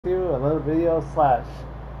to another video slash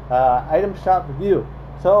item shop review.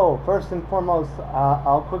 So first and foremost,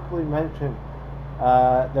 I'll quickly mention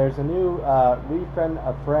there's a new refriend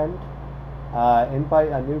a friend, invite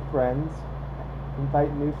new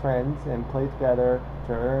friends and play together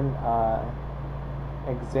to earn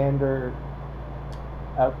Xander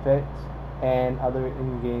outfits and other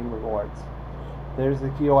in-game rewards. There's the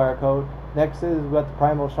QR code. Next is we got the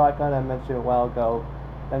primal shotgun I mentioned a while ago.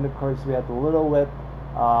 Then of course we have the little whip.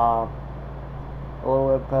 The little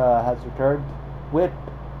whip has returned. Whip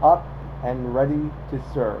up and ready to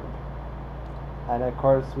serve. And of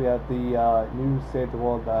course we have the new Save the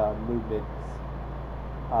World movements.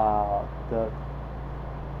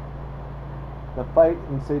 The fight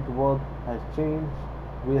in Save the World has changed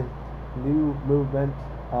with new movement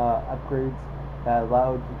upgrades that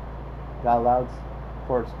allows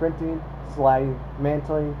for sprinting, sliding,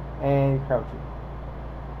 mantling, and crouching.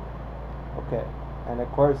 Okay, and of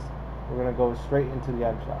course we're gonna go straight into the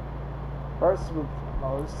item shop. First and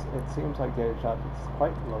foremost, it seems like the item shop is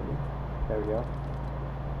quite loading. There we go.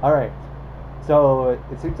 Alright, so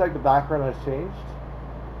it seems like the background has changed.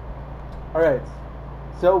 Alright,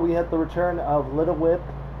 so we have the return of Little Whip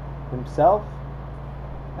himself.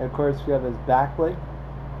 And of course we have his back leg.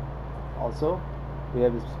 Also, we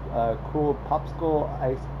have his cool popsicle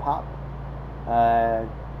ice pop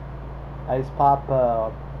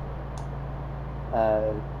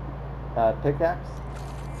pickaxe.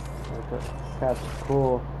 It's got a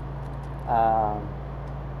cool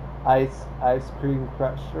ice cream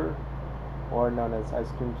crusher, or known as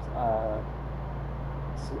ice cream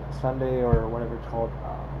sundae, or whatever it's called.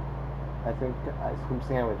 I think ice cream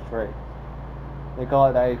sandwich, right? They call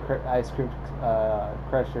it ice cream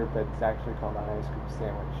crusher, but it's actually called an ice cream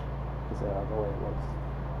sandwich, because of the way it looks.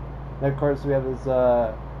 Then of course we have his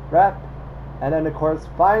wrap, and then of course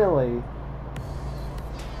finally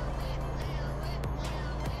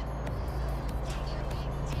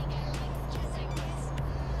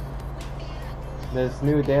this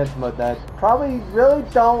new dance mode that probably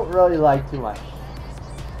don't like too much.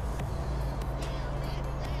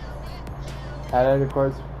 And then of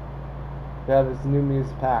course we have this new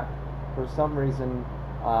music pack. For some reason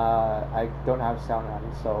I don't have sound on,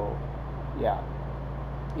 so yeah,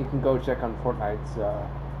 you can go check on Fortnite's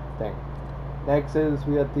thing. Next is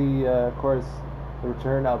we got the of course the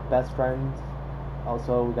return of Best Friends.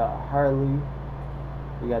 Also we got Harley,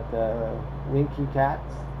 we got the Winky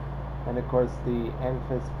Cats, and of course the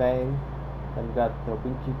Amethyst Fang, and we got the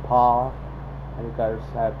Winky Paw, and we got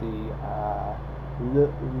the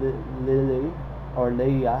Lily or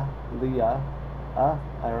Leah, I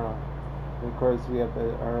don't know. And of course we have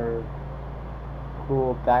our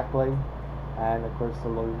cool back leg, and of course the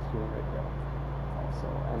loading screen right there also.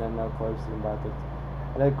 And then of course the buckets.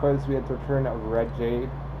 And then of course we have the return of Red Jade.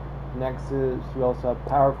 Next is we also have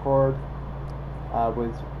Power Chord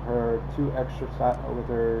with her two extra with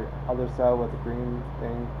her other side with the green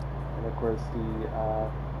thing, and of course the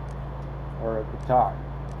or guitar,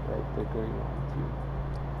 right, the green one too.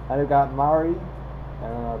 And we've got Mari, I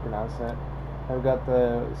don't know how to pronounce that. And we've got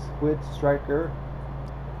the Squid Striker,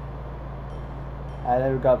 and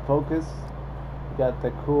then we've got Focus. We got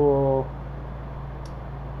the cool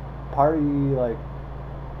party like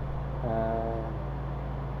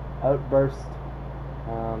outburst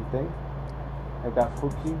thing. I've got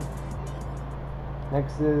Pookie.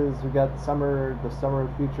 Next is we got the summer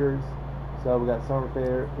features. So we got Summer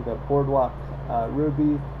Fair, we got Boardwalk,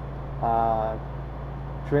 Ruby,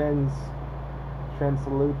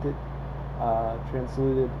 transluted,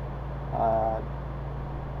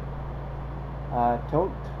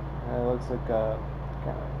 tote. It looks like a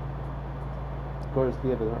kind of course we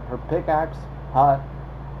have her pickaxe, hot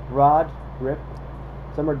rod, drift,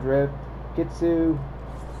 summer drift, kitsu,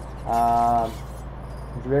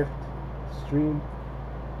 drift, stream.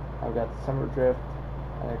 I've got summer drift,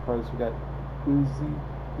 and of course we got ooze,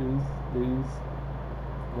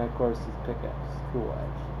 and of course his pickaxe, cool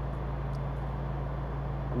edge.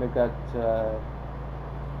 And we've got the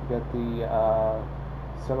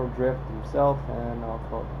summer drift himself, and of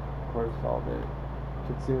course all the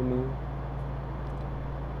kitsune.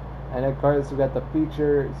 And of course we got the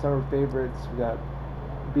feature summer favorites. We got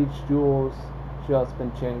Beach Jewels. She also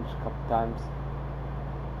been changed a couple times.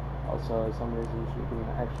 Also, for some reason she can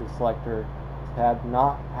actually select her to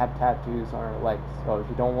not have tattoos on her legs. So if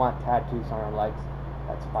you don't want tattoos on her legs,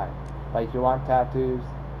 that's fine. But if you want tattoos,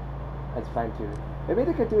 that's fine too. Maybe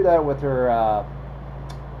they could do that with her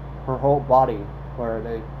her whole body, where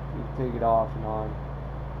you take it off and on.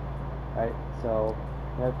 Right? So,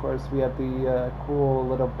 and of course we have the cool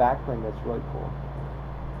little backbling that's really cool.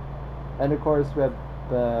 And of course we have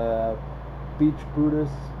the Beach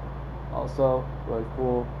Brutus, also really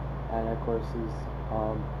cool, and of course his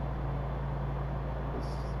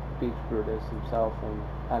Beach Brutus himself, and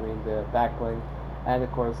I mean the backbling, and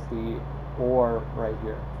of course the ore right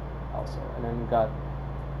here, also, and then we got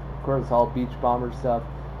of course all Beach Bomber stuff.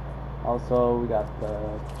 Also we got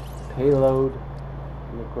the payload,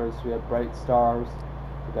 and of course we have Bright Stars.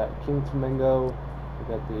 We got King Flamingo. We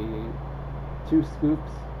got the two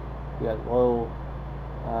scoops. We got little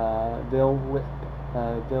Bill Whip.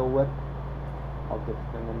 And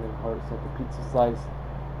then of course like the pizza slice.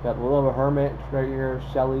 We got the little hermit right here,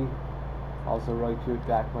 Shelly. Also really cute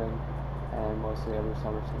backbling, and mostly every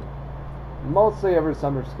summer skin. Mostly every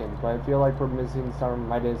summer skin, but I feel like we're missing some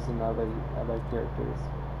Midas and other characters.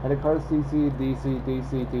 And of course DC,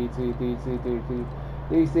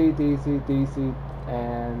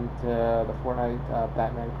 and the Fortnite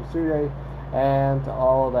Batman Pursuit, and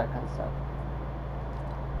all of that kind of stuff.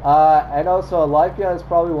 And also, a lot of you guys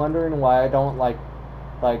probably wondering why I don't like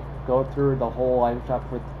go through the whole item shop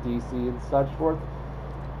with DC and such forth.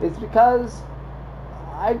 It's because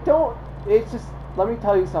I don't. It's just, let me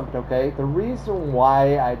tell you something, okay? The reason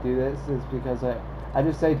why I do this is because I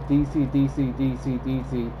just say DC,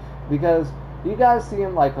 because you guys see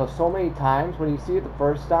him like so many times. When you see it the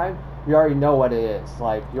first time, you already know what it is.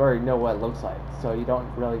 Like, you already know what it looks like, so you don't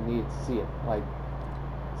really need to see it. Like,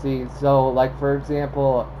 see, so like for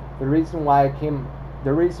example, the reason why I came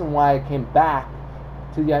back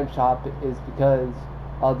to the item shop is because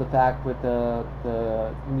of the fact with the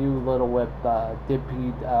new Little Whip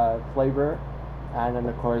Dippeed flavor, and then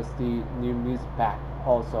of course the new music pack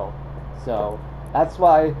also. So that's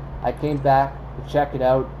why I came back to check it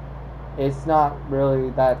out. It's not really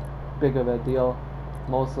that big of a deal.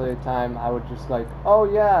 Most of the time I would just like, oh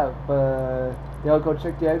yeah, go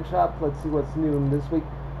check the item shop, let's see what's new this week.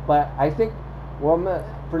 But I think, well,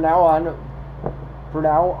 from now on,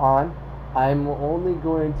 I'm only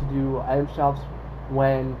going to do item shops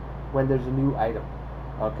when there's a new item.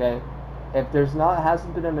 Okay, if there's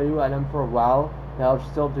hasn't been a new item for a while, then I'll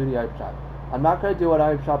still do the item shop. I'm not going to do an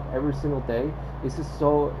item shop every single day. It's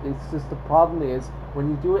just the problem is when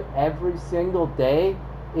you do it every single day,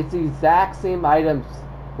 it's the exact same items,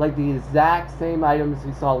 like the exact same items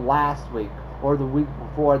you saw last week, or the week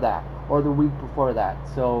before that, or the week before that.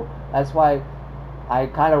 So that's why I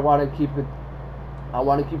kind of want to keep it. I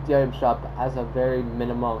want to keep the item shop as a very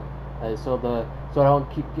minimum, so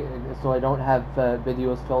I don't have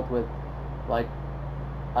videos filled with like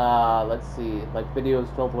let's see, like videos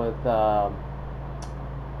filled with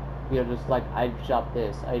just like item shop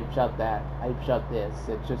this, item shop that, item shop this.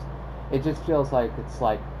 It just feels like it's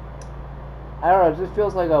like, I don't know. It just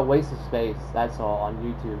feels like a waste of space. That's all on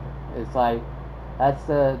YouTube. It's like that's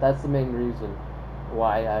the main reason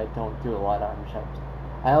why I don't do a lot of item shops.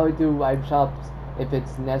 I only do item shops if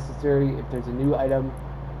it's necessary. If there's a new item,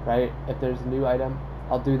 right? If there's a new item,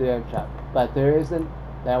 I'll do the item shop. But if there isn't,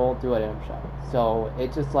 then I won't do an item shop. So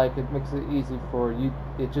it just like it makes it easy for you.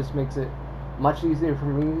 It just makes it much easier for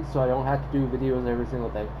me, so I don't have to do videos every single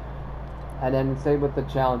day. And then same with the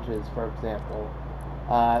challenges, for example.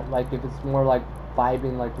 Like if it's more like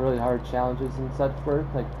vibing, like really hard challenges and such forth,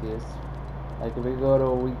 like this. Like if we go to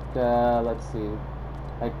a week, let's see,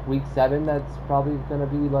 like week 7, that's probably gonna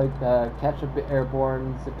be like catch a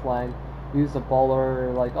airborne zipline, use a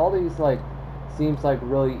bowler, like all these like seems like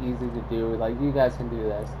really easy to do. Like you guys can do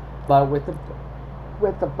this, but with the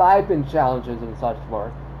vibing challenges and such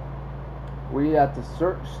forth, we have to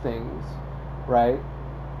search things, right?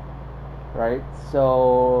 Right?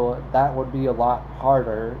 So that would be a lot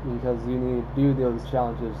harder because you need to do those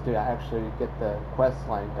challenges to actually get the quest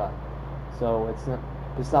line done. So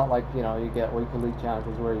it's not like, you get weekly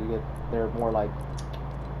challenges where they're more like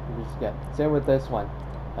you just get. Same with this one.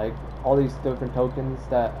 Like all these different tokens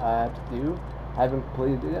that I have to do. I haven't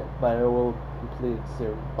completed it, but I will complete it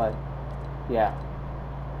soon. But yeah.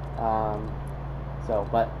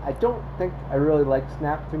 But I don't think I really like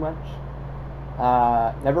Snap too much.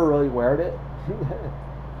 Never really wear it.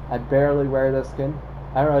 I barely wear this skin.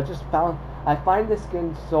 I don't know. I find this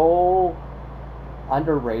skin so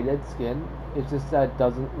underrated skin. It's just that it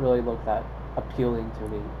doesn't really look that appealing to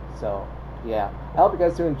me. So yeah, I hope you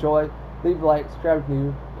guys do enjoy. Leave a like, subscribe if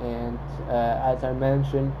new, and as I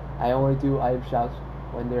mentioned, I only do item shops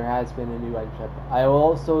when there has been a new item shop. I will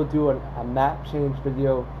also do a map change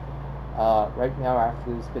video right now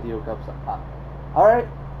after this video comes up. Alright,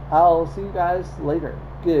 I'll see you guys later.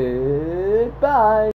 Goodbye!